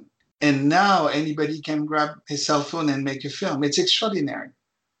not fun. And now anybody can grab his cell phone and make a film. It's extraordinary.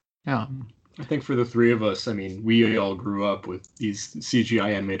 Yeah. I think for the three of us, we all grew up with these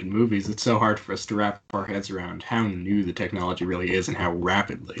CGI animated movies. It's so hard for us to wrap our heads around how new the technology really is and how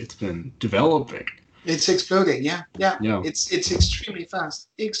rapidly it's been developing. It's exploding, yeah. It's extremely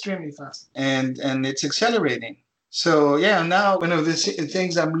fast, and it's accelerating. So yeah, now one of the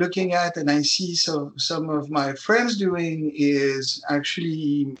things I'm looking at and I see some of my friends doing is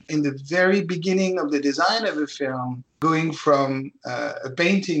actually in the very beginning of the design of a film, going from a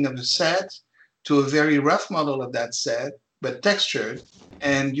painting of a set to a very rough model of that set, but textured.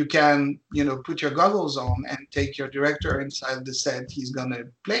 And you can, put your goggles on and take your director inside the set he's going to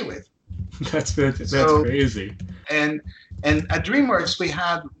play with. That's crazy. And at DreamWorks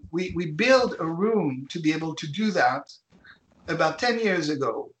we built a room to be able to do that about 10 years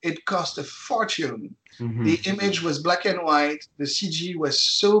ago. It cost a fortune. Mm-hmm. The image was black and white. The CG was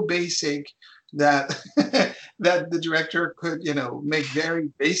so basic that that the director could, make very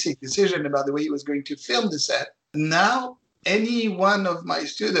basic decision about the way he was going to film the set. Now, any one of my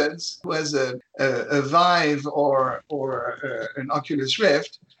students who has a Vive or an Oculus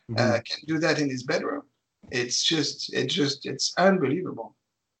Rift can do that in his bedroom. It's unbelievable.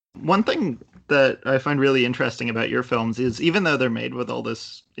 One thing that I find really interesting about your films is, even though they're made with all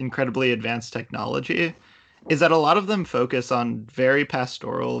this incredibly advanced technology, is that a lot of them focus on very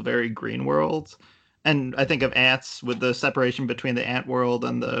pastoral, very green worlds. And I think of ants, with the separation between the ant world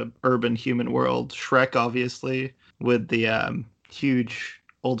and the urban human world. Shrek, obviously, with the huge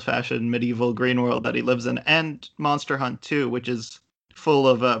old-fashioned medieval green world that he lives in. And Monster Hunt 2, which is full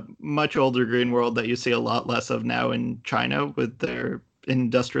of a much older green world that you see a lot less of now in China with their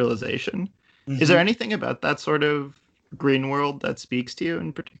industrialization. Mm-hmm. Is there anything about that sort of green world that speaks to you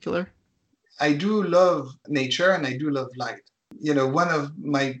in particular? I do love nature and I do love light. One of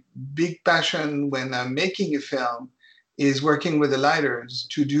my big passion when I'm making a film is working with the lighters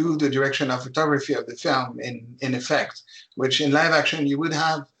to do the direction of photography of the film in effect, which in live action you would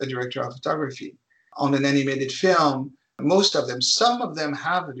have a director of photography. On an animated film, some of them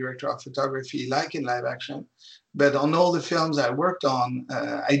have a director of photography like in live action, but on all the films I worked on,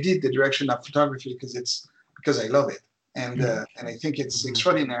 I did the direction of photography because I love it. And I think it's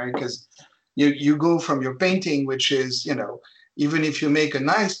extraordinary because you go from your painting, which is, even if you make a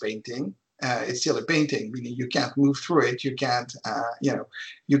nice painting, it's still a painting, meaning you can't move through it. You can't,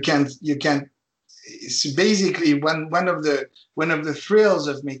 you can't. It's basically one of the thrills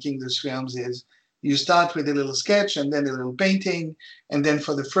of making those films is you start with a little sketch and then a little painting, and then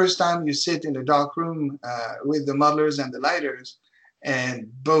for the first time you sit in a dark room with the modelers and the lighters, and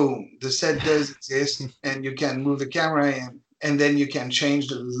boom, the set does exist, and you can move the camera in. and then you can change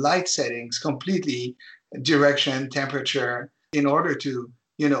the light settings completely, direction, temperature, in order to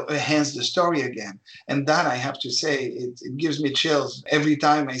enhance the story again. And that, I have to say, it gives me chills every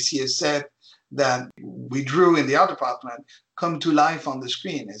time I see a set that we drew in the art department come to life on the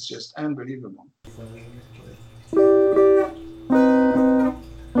screen. It's just unbelievable.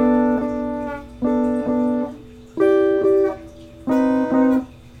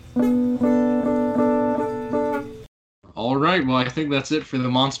 All right, well, I think that's it for the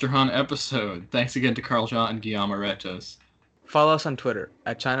Monster Hunt episode. Thanks again to Carl Jean and Guillaume Aretos. Follow us on Twitter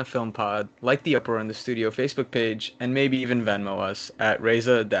at China Film Pod, like the Uproar in the Studio Facebook page, and maybe even Venmo us at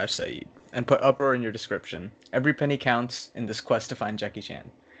Reza-Saeed, and put Uproar in your description. Every penny counts in this quest to find Jackie Chan.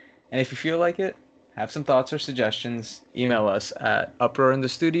 And if you feel like it, have some thoughts or suggestions, email us at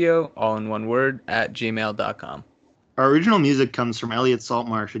uproarinthestudio, all in one word, at gmail.com. Our original music comes from Elliot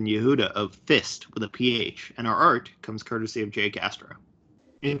Saltmarsh and Yehuda of Fist with a PH, and our art comes courtesy of Jay Castro.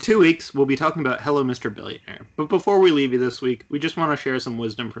 In 2 weeks, we'll be talking about Hello, Mr. Billionaire. But before we leave you this week, we just want to share some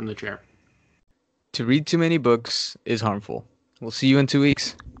wisdom from the chair. To read too many books is harmful. We'll see you in 2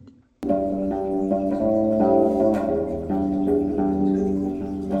 weeks.